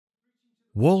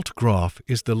Walt Groff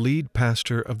is the lead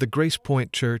pastor of the Grace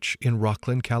Point Church in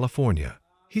Rocklin, California.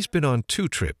 He's been on 2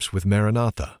 trips with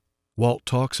Maranatha. Walt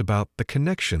talks about the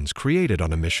connections created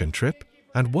on a mission trip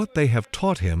and what they have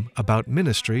taught him about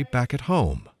ministry back at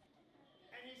home.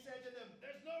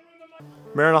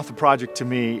 Maranatha Project to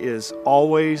me is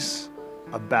always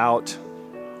about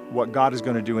what God is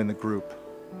going to do in the group.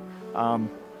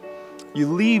 You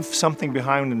leave something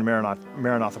behind in the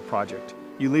Maranatha Project.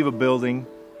 You leave a building,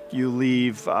 you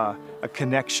leave a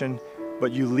connection,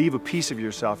 but you leave a piece of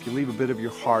yourself, you leave a bit of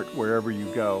your heart wherever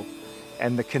you go.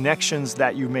 And the connections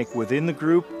that you make within the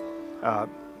group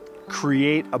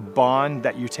create a bond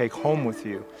that you take home with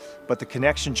you. But the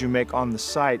connections you make on the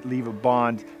site leave a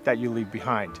bond that you leave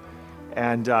behind.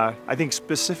 And I think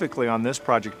specifically on this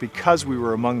project, because we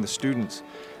were among the students,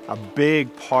 a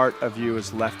big part of you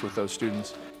is left with those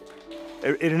students.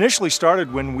 It initially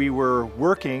started when we were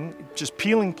working, just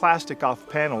peeling plastic off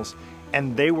panels,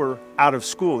 and they were out of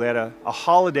school. They had a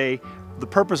holiday, the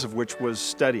purpose of which was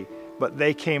study. But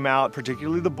they came out,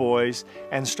 particularly the boys,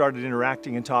 and started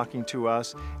interacting and talking to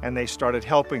us, and they started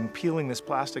helping peeling this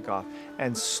plastic off,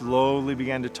 and slowly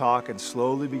began to talk and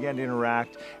slowly began to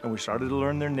interact, and we started to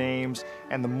learn their names,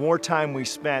 and the more time we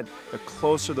spent, the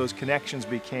closer those connections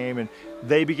became, and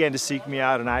they began to seek me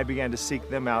out and I began to seek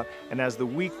them out. And as the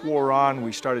week wore on,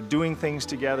 we started doing things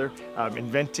together,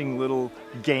 inventing little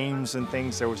games and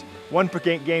things. There was one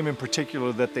game in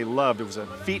particular that they loved. It was a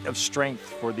feat of strength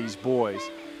for these boys,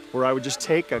 where I would just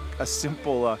take a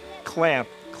simple clamp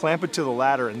it to the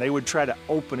ladder, and they would try to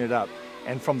open it up.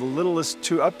 And from the littlest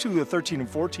to up to the 13 and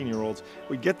 14-year-olds,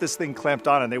 we'd get this thing clamped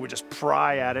on and they would just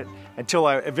pry at it until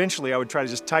eventually I would try to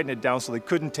just tighten it down so they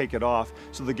couldn't take it off,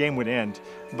 so the game would end.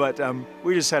 But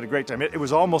we just had a great time. It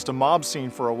was almost a mob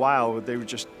scene for a while. They were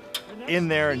just in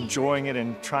there enjoying it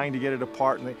and trying to get it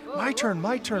apart, and my turn,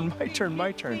 my turn, my turn,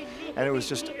 my turn. And it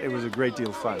was a great deal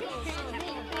of fun.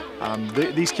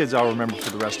 These kids I'll remember for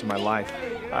the rest of my life.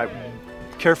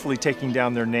 Carefully taking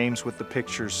down their names with the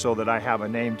pictures so that I have a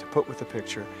name to put with the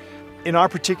picture. In our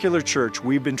particular church,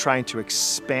 we've been trying to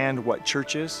expand what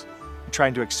church is,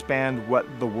 trying to expand what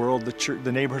the world,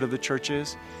 the neighborhood of the church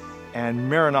is, and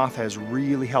Maranatha has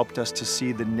really helped us to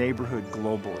see the neighborhood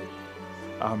globally.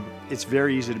 It's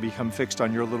very easy to become fixed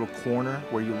on your little corner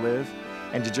where you live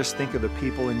and to just think of the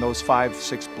people in those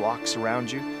 5-6 blocks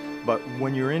around you. But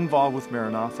when you're involved with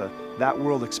Maranatha, that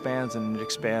world expands and it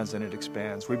expands and it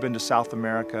expands. We've been to South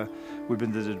America, we've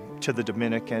been to the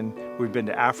Dominican, we've been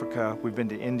to Africa, we've been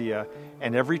to India,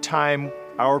 and every time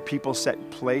our people set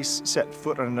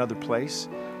foot on another place,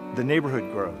 the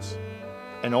neighborhood grows.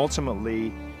 And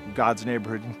ultimately, God's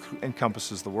neighborhood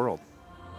encompasses the world.